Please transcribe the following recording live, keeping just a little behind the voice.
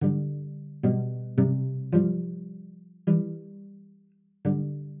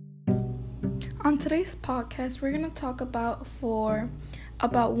On today's podcast, we're going to talk for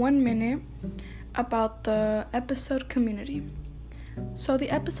about 1 minute about the episode community. So the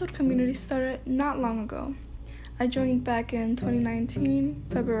episode community started not long ago. I joined back in 2019,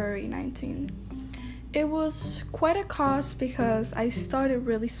 February 19. It was quite a cost because I started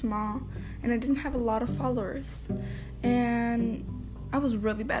really small and I didn't have a lot of followers. And I was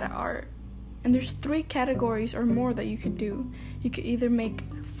really bad at art. And there's 3 categories or more that you could do. You could either make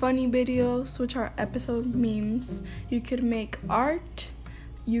funny videos, which are episode memes. You could make art.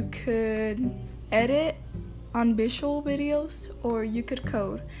 You could edit on visual videos, or you could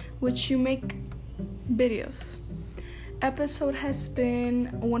code, which you make videos. Episode has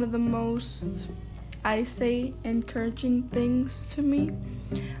been one of the most, I say, encouraging things to me.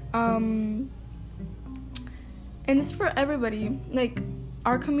 And it's for everybody. Like,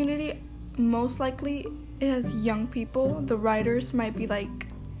 our community, most likely, it has young people. The writers might be like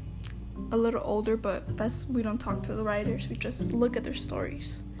a little older, but we don't talk to the writers. We just look at their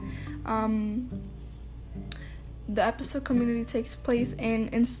stories. The episode community takes place in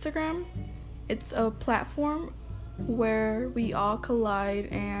Instagram. It's a platform where we all collide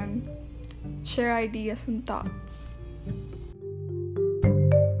and share ideas and thoughts.